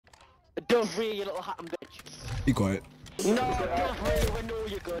Dovey, you little hatton bitch. Be quiet. No, Dovey, we know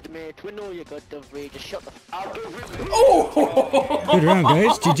you're good, mate. We know you're good, Dovey. Just shut the f up. Oh! Good round,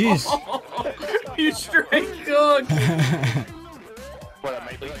 guys. GG's. You straight cooked. What, I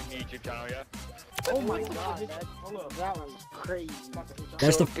made this YouTube channel, yeah? Oh my god, that was crazy.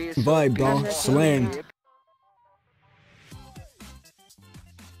 That's the vibe, bro. Slang.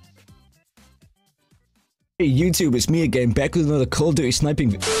 Hey YouTube, it's me again, back with another Call of Duty sniping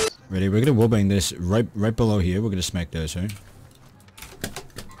video. Ready? We're gonna wallbang this right below here. We're gonna smack those, right?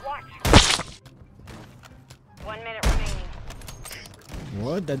 Watch. 1 minute remaining.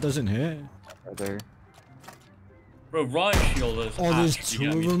 What? That doesn't hit? There. Bro, riot shield is. Oh, there's actually two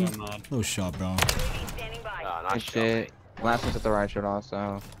of getting me them? so mad. No shot, bro. Standing by. Good shit. Last one's at the right shot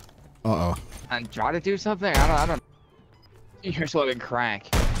also. Uh-oh. And try to do something? I don't. You're smoking crack.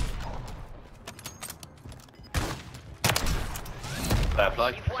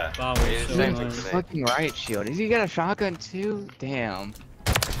 Like, That was so Same nice. fucking riot shield. Is he got a shotgun too? Damn.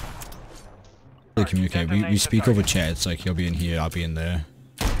 They communicate. We speak over chat. It's like he'll be in here, I'll be in there.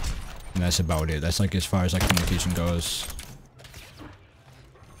 And that's about it. That's like as far as like communication goes.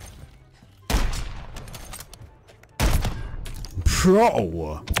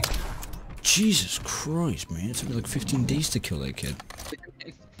 Bro! Jesus Christ, man. It took me like 15 days to kill that kid.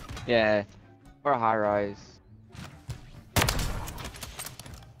 Yeah. Or a high rise.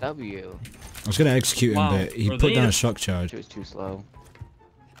 W. I was gonna execute him, Wow. but he Bro, put they down a just- shock charge. It was too slow.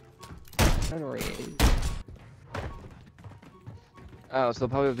 Oh, so it'll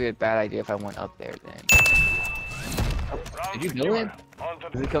probably be a bad idea if I went up there then. Oh, did you kill him?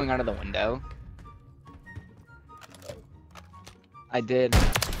 Is he coming out of the window? I did.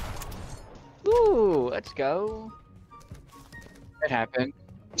 Ooh, let's go. It happened.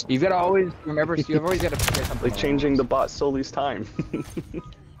 You've gotta always remember, you've always gotta figure something Like changing the bot Sully's time.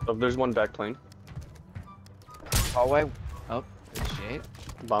 Oh, there's one back plane. hallway. Oh, good shit.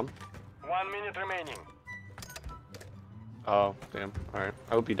 Bomb. 1 minute remaining. Oh, damn. Alright.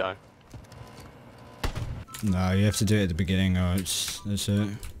 I hope you die. No, you have to do it at the beginning or that's it.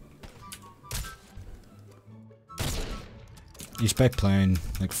 He's back playing,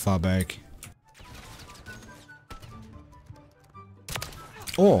 like far back.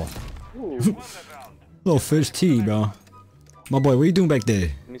 Oh! Little first tee, bro. My boy, what are you doing back there?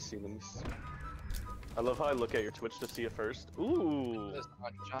 Let me see. I love how I look at your Twitch to see it first. Ooh!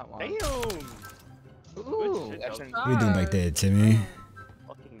 Shot one. Damn! Ooh, shit, that's Justin. What are you doing back there, Timmy?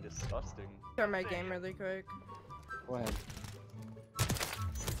 Fucking disgusting. Start my game really quick. Go ahead.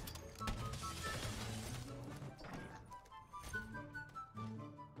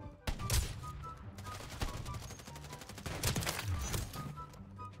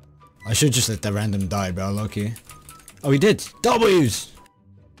 I should just let that random die, bro, Loki. Oh, he did! W's!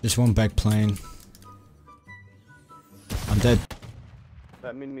 Just one back plane. I'm dead.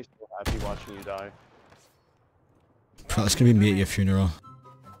 That made me so happy watching you die. Bro, it's gonna be me at your funeral.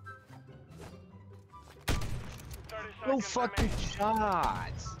 No fucking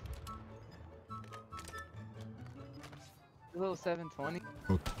shots. Little 720.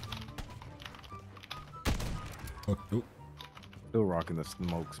 Oh. Oh, oh. Still rocking the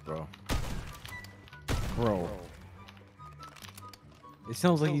smokes, bro. Bro. It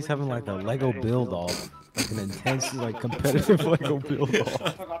sounds like he's having like a Lego build off. Like an intense, like competitive Lego build off. I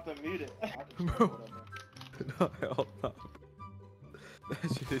forgot to mute it. Bro. No, hell no.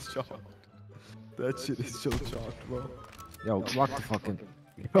 That shit is chalked. That shit is so chalked, bro. Yo, rock the fucking.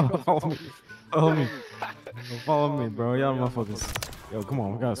 Yo, follow me. Follow me. Yo, follow me, bro. Y'all motherfuckers. Yo, come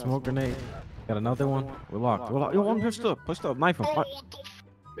on. We got a smoke grenade. Got another one. We're locked. We're locked. Yo, I'm pushed up. Pushed up. Knife him.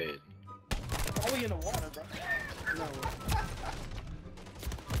 Man. Probably in the water, bro. No.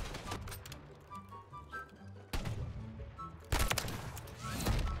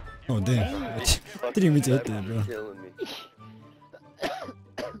 Oh, damn. I didn't even hit that, bro. Killing me.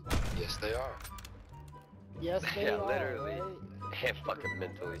 Yes, they are. Yes, they Yeah, are, literally. right? Yeah, fucking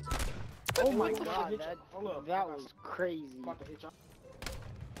mentally. Oh my god, that was crazy.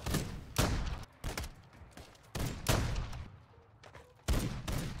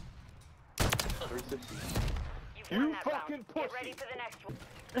 You fucking pussy. Get ready for the next one.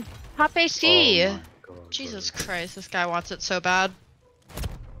 Top AC. Oh my God, Jesus Christ, this guy wants it so bad.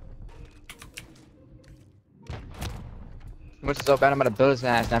 What's so bad? I'm gonna build his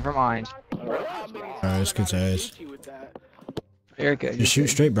ass. Never mind. Alright, that's good ass. You're good. Just shoot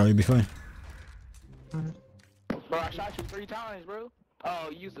straight, bro. You'll be fine. Bro, I shot you 3 times, bro. Oh,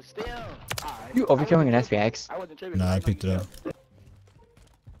 you used the stem. Alright. You overkilling an SPX? I wasn't tripping. Nah, I picked it up.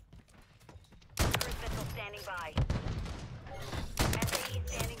 Cruise missile standing by. SAE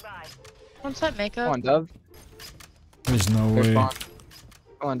standing by. What's that Come makeup? on, Dove. There's no There's way. spawn.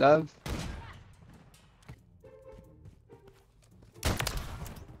 Come on, Dove.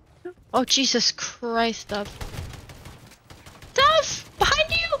 Oh, Jesus Christ, Dove. Dove! Behind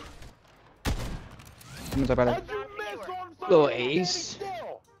you! Someone's up at it. Little ace.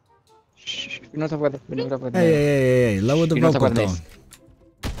 Shh. We don't talk about the. We don't talk about the. Hey, lower the You don't talk vocal about the tone.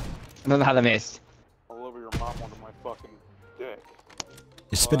 miss. I don't know how to miss. All over your mom onto my fucking dick.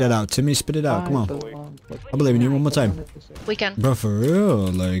 Spit it out, Timmy, spit it out. Come on. I believe in you one more time. Weekend. Bro, for real.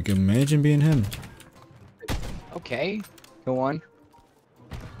 Like, imagine being him. Okay. Go on.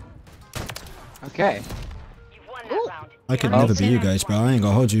 Okay. You've won that round. I could Oh. never be you guys, bro. I ain't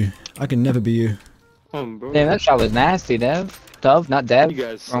gonna hold you. I can never be you. Bro. Damn, that shot was nasty, Dev. Dove, not Dev. You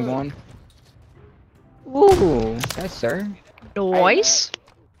guys Wrong suck. one. Ooh, yes, sir. Noise.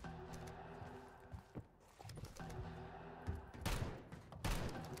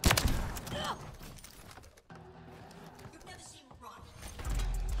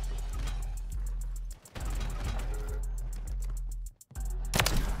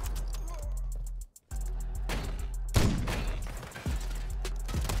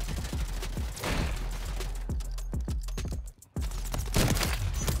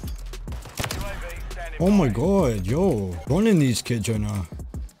 Oh my god, yo. Running these kids right now.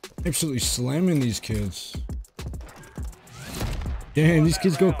 Absolutely slamming these kids. Damn, these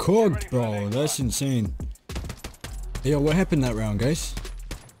kids go cooked, bro. That's insane. Hey, yo, what happened that round, guys?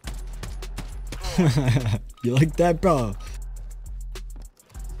 You like that, bro?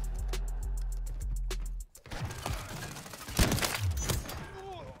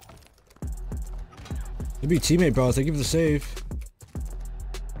 It'd be teammate, bro. Thank you for the save.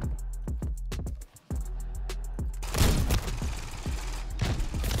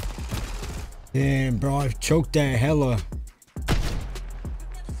 Damn, bro, I've choked that hella.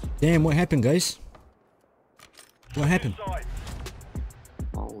 Damn, what happened, guys? What happened?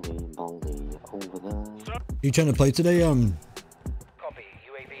 Baldy, over there. You trying to play today, Copy.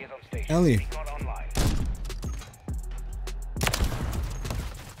 UAV is on station. Ellie? Recon online.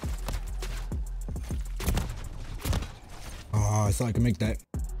 Oh, I thought I could make that.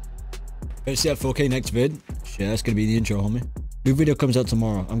 Let's see that 4K next vid. Shit, that's gonna be the intro, homie. New video comes out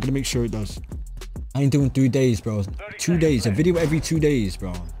tomorrow. I'm gonna make sure it does. I ain't doing 3 days, bro. 2 days. A video every 2 days,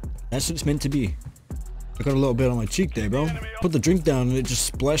 bro. That's what it's meant to be. I got a little bit on my cheek there, bro. Put the drink down and it just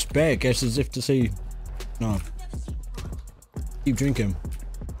splashed back as if to say, no. Keep drinking.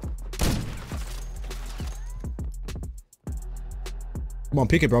 Come on,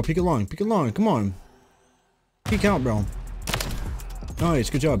 pick it, bro. Pick it long. Pick it long. Come on. Peek out, bro. Nice,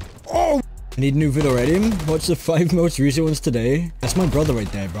 good job. Oh! I need a new video ready. Watch the 5 most recent ones today. That's my brother right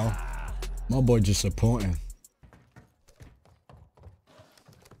there, bro. My boy just supporting.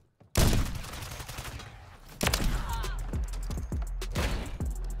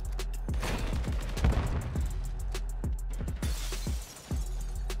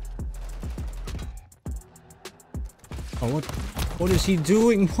 Oh, what is he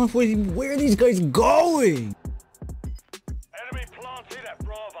doing? Where are these guys going? Enemy planted at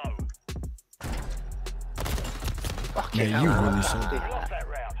Bravo. Man, you really suck. Lost that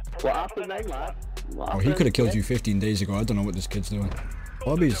round. What happened then, lad? Oh, he could have killed you 15 days ago. I don't know what this kid's doing.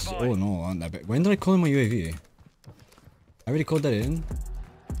 Bobbies, all in all, aren't that bad. When did I call him my UAV? I already called that in.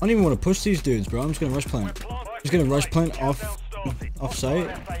 I don't even want to push these dudes, bro. I'm just gonna rush plant. Just gonna rush plant off site.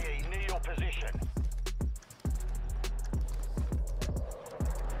 FAE near your position.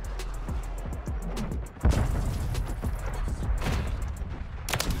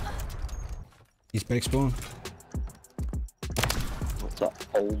 He's back spawn. What's that?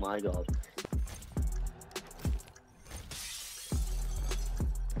 Oh my god.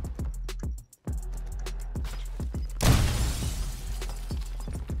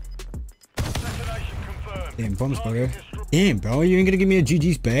 Destination confirmed. Damn, bombs, bro. Damn, bro, you ain't gonna give me a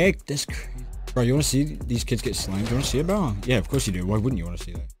GG's back? That's crazy. Bro, you wanna see these kids get slammed? You wanna see it, bro? Yeah, of course you do. Why wouldn't you wanna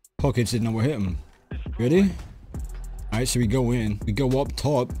see that? Poor kids didn't know what hit him. Ready? Alright, so we go in. We go up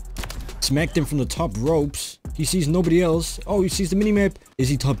top. Smacked him from the top ropes. He sees nobody else. Oh, he sees the minimap. Is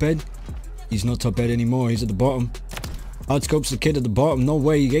he top bed? He's not top bed anymore. He's at the bottom. Outscopes the kid at the bottom. No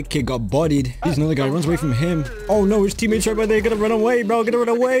way. That kid got bodied. He's another guy. Runs away from him. Oh no, his teammate's right by there. Gotta run away, bro. Gotta run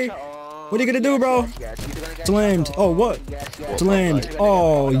away. What are you gonna do, bro? Slammed. Oh, what? Slammed.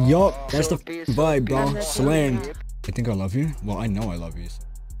 Oh, yup. That's the vibe, bro. Slammed. I think I love you. Well, I know I love you.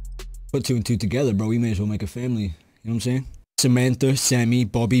 Put 2 and 2 together, bro. We may as well make a family. You know what I'm saying? Samantha, Sammy,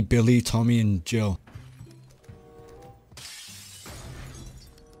 Bobby, Billy, Tommy, and Jill.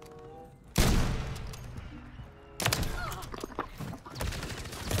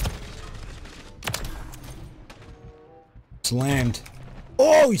 slammed.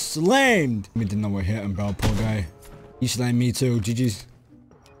 Oh, he slammed! I didn't know what hit him, bro. Poor guy. He slammed me too. GG's.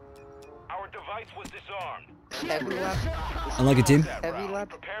 Our device was disarmed. Heavy lab. I like it, team. Heavy lab.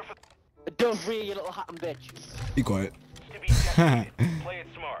 Prepare for Don't read, you little hatton bitch. Be quiet. to be detonated. Play it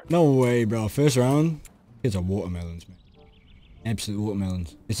smart. No way, bro. First round. Kids are watermelons, man. Absolute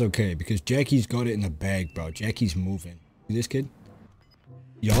watermelons. It's okay because Jackie's got it in the bag, bro. Jackie's moving. See this kid?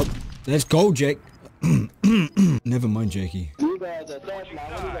 Yup. Let's go, Jack. Never mind, Jackie.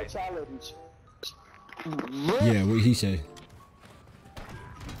 Yeah, what he say?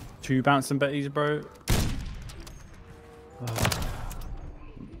 2 bouncing betties, bro.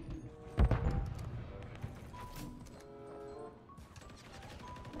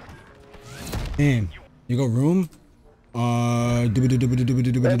 Damn. You got room? I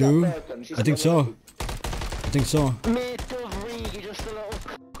think so. I think so. Mate, don't read, you're just a little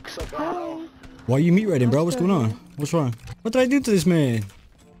cocksucker. Why are you meat raiding, bro? What's going on? What's wrong? What did I do to this man?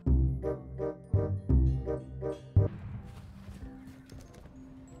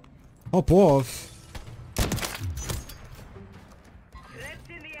 Hop off.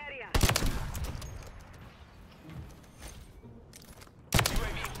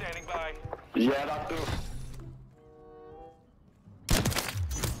 UAV standing by. Yeah, that too.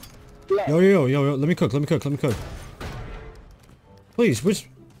 Yo, let me cook. Please, which...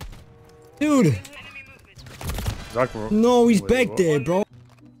 Dude! No, he's back there, bro.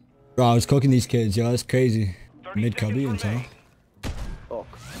 Bro, I was cooking these kids, yo, that's crazy. Mid cubby and so.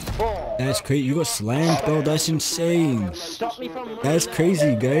 That's crazy. You got slammed, bro. That's insane. Stop me from That's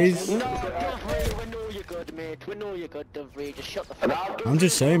crazy, guys. No, don't read, we know you're good, mate. We know you're good, don't read. Just shut the fuck up. I'm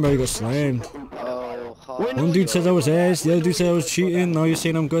just saying, bro. You got slammed. Oh, hard. One dude said I was ass. The other dude said I was cheating. Now you're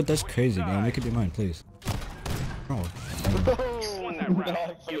saying I'm good. That's crazy, bro. Make up your mind, please. Bro.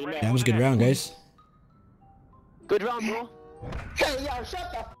 That was a good round, guys. Good round, bro. Hey, yo,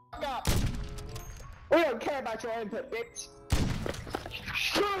 shut the fuck up. We don't care about your input, bitch.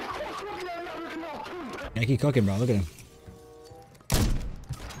 Jackie cooking, bro. Look at him.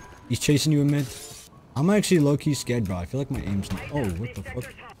 He's chasing you in mid. I'm actually low-key scared, bro. I feel like my aim's not... Oh, what the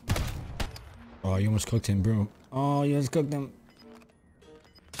fuck? Oh, you almost cooked him, bro. Oh, you almost cooked him.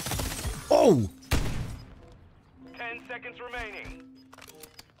 Oh! 10 seconds remaining.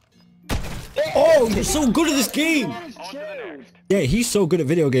 Oh, you're so good at this game! On to the next. Yeah, he's so good at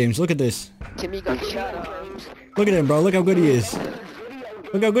video games. Look at this. Timmy got shot. Look at him, bro. Look how good he is.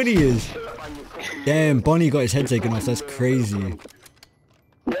 Look how good he is. Damn, Bonnie got his head taken off. That's crazy.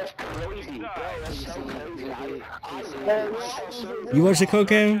 You watch the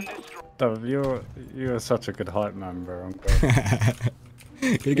cocaine? Dove, you're such a good hype man, bro. I'm glad.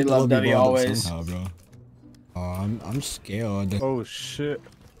 Gotta get the love lobby Dovey rolled up always. somehow, bro. Oh, I'm scared. Oh shit.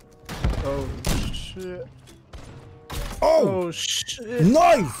 Oh shit. Oh! Oh shit.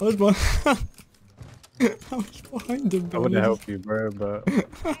 Knife! I was behind him, I bro. wouldn't help you, bro, but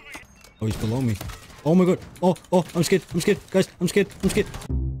Oh, he's below me. Oh my god. Oh, I'm scared. Guys, I'm scared.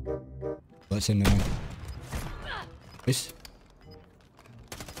 Let's end him. Nice.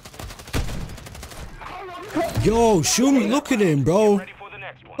 Yo, shoot me. Look at him, bro. Ready for the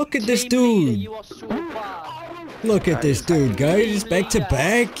next one. Look at this dude. You are so bad. Look at this dude, guys. Back to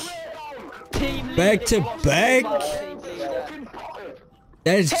back. Back to back.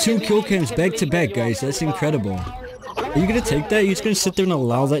 That's 2 kill cams back to back, guys. That's incredible. Are you gonna take that? Are you just gonna sit there and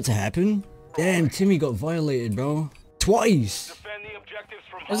allow that to happen? Damn, Timmy got violated, bro. Twice. Defend the objectives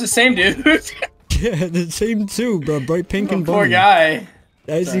from It was the same dude. Yeah, the same too, bro. Bright pink and Poor bunny. guy.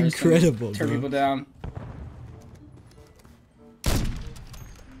 That's Sorry, I was trying to incredible, Turn people bro. down.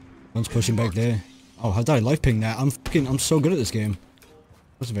 One's pushing back there. Oh, how did I life ping that? I'm so good at this game.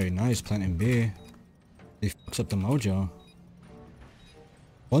 That's very nice, planting B. He fucks up the mojo.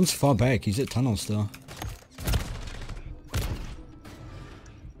 One's far back, he's at tunnel still.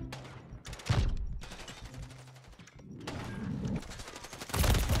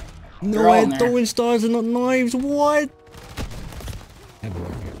 No, all I in had there. throwing stars and not knives, what?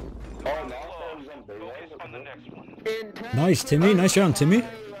 Nice, Timmy, nice round, Timmy.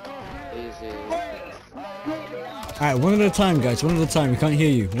 Alright, one at a time, guys, one at a time, we can't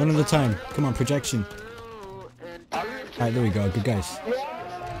hear you. One at a time, come on, projection. Alright, there we go, good guys. You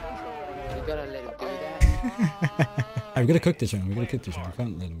gotta let him do that. Alright, we gotta cook this round, we can't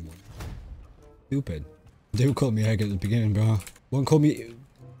let him win. Stupid. They called me a hacker at the beginning, bro. One called me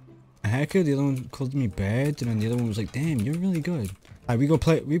a hacker, the other one called me bad, and then the other one was like, damn, you're really good. Alright,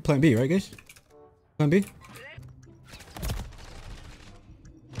 we plan B, right guys? Plan B?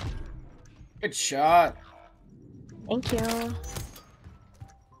 Good shot. Thank you.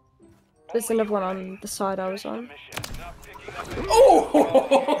 There's another one on the side I was on.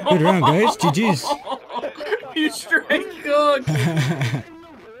 Oh! Good round, guys. GG's. You straight cook.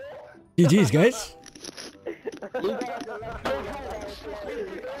 GG's, guys.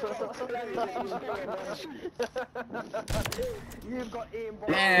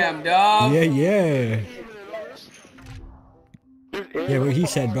 Damn, dog. Yeah, yeah. Yeah, what he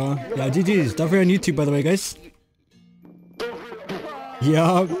said, bro. Yeah, GG's. Don't forget on YouTube, by the way, guys.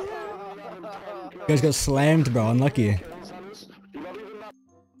 Yup. You guys got slammed, bro. Unlucky.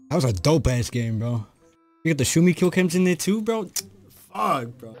 That was a dope-ass game, bro. You got the Shumi kill cams in there too, bro?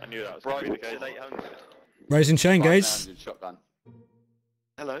 Fuck, bro. I knew that was right. The case 800. Rise and shine, guys. Shotgun.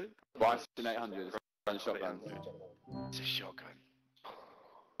 Hello. Rise and 800. Shotgun. It's a shotgun.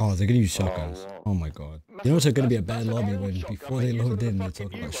 Oh, they're gonna use shotguns. Oh my god. You know it's gonna be a bad lobby when before they load in, they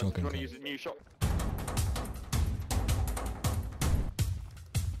talk about shotgun.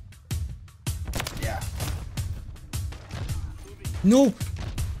 Yeah. No!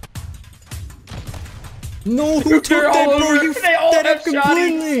 No, who took They're that, all bro? over. You They all f***ed up have shotties.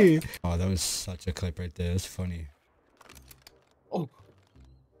 completely! Oh, that was such a clip right there. That's funny. Oh.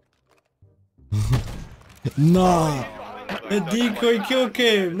 Nah! The decoy kill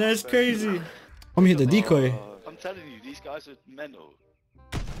came! That's crazy! I'm hit the decoy. I'm telling you, these guys are mental.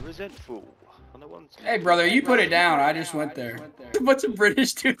 Resentful. And I want to... Hey, brother, you put it down. I just went there. A bunch of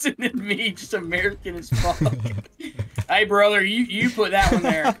British dudes and then me, just American as fuck. Hey, brother, you put that one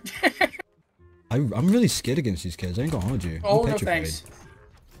there. I'm really scared against these kids. I ain't gonna hold you. Oh, I'm no petrified. thanks.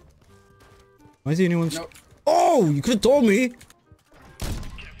 Why is the only one? Nope. Oh, you could have told me.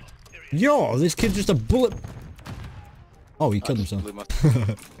 Yo, this kid just a bullet. Oh, he killed himself.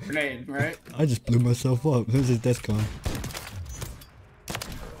 Grenade, right? I just blew myself up. Who's his death con?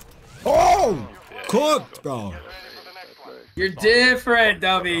 Oh, cooked, bro. You're different,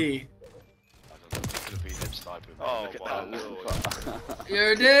 Dubby. Oh, wow.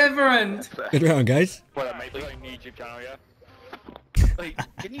 You're different. Good round, guys. Well, mate, we're on YouTube channel, yeah? Wait,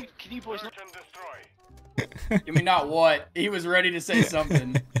 can you boys not... You mean not what? He was ready to say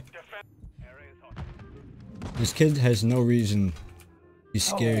something. This kid has no reason to be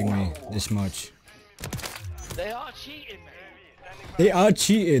scaring me this much. They are cheating, man. They are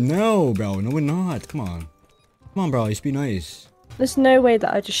cheating. No, bro. No, we're not. Come on. Come on, bro. Let's be nice. There's no way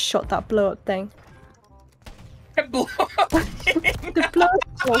that I just shot that blow up thing. Blow up. The blow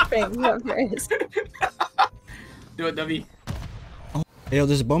up thing, whatever it is. Do it, Dubby. Oh. Hey, yo,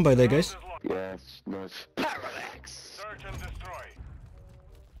 there's a bomb by there, guys. Yes, nice. Parallax.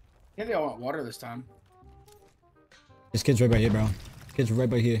 Yeah, they all want water this time. This kid's right by here, bro. Kid's right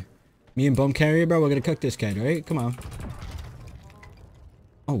by here. Me and bomb carrier, bro. We're gonna cook this kid, right? Come on.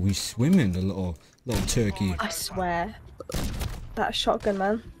 Oh, he's swimming, the little turkey. I swear. That shotgun,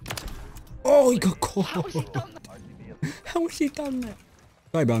 man. Oh, he got caught. How has he done that?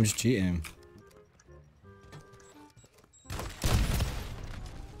 Sorry, bro. I'm just cheating.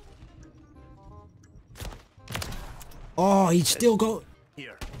 Oh, he still got.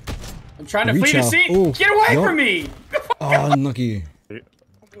 I'm trying to flee the seat. Oh, Get away yup. from me! Oh, unlucky.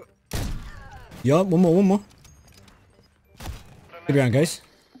 Yup, one more. Good round, guys.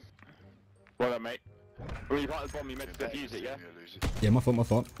 Well done, mate. Well, you planted the bomb, you meant to use it, yeah? Yeah, my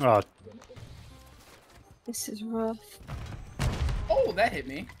fault. Oh, This is rough. Oh, that hit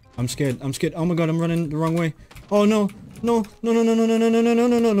me. I'm scared. Oh my god, I'm running the wrong way. Oh no. No.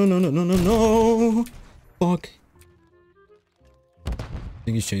 Fuck. I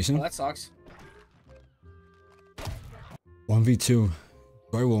think he's chasing. Oh, that sucks. 1v2.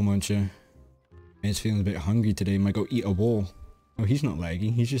 Dry wall muncher. Man's feeling a bit hungry today. Might go eat a wall. Oh, he's not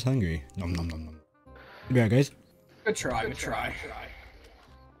lagging. He's just hungry. Nom nom nom nom. Good round, guys. Good try.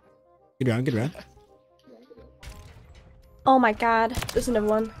 Good round. Oh my god, there's another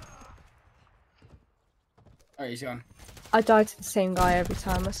one. Alright, he's gone. I die to the same guy every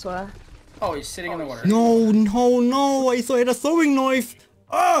time, I swear. Oh, he's sitting in the water. No. I thought I had a throwing knife.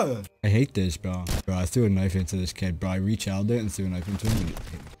 Ah! I hate this, bro. Bro, I threw a knife into this kid, bro. I reach-out it and threw a knife into him. And it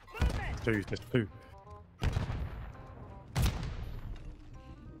hit me. there's two.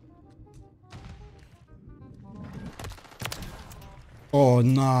 Oh,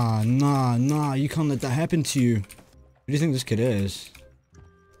 nah. You can't let that happen to you. Who do you think this kid is?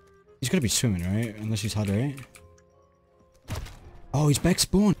 He's gotta be swimming, right? Unless he's hard, right? Oh, he's back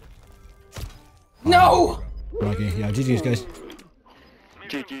spawn. No! Okay, yeah, GG's, guys.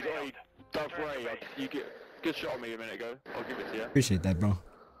 GG's, oi, don't worry, you get good shot on me a minute ago. I'll give it to you. Appreciate that, bro.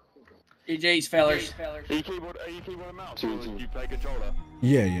 GG's, fellers. Are you keyboard and mouse, or do you play controller?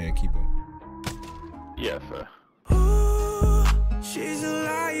 Yeah, keep it. Yeah, fair. She's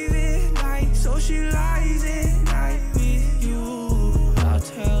alive at night, so she lies in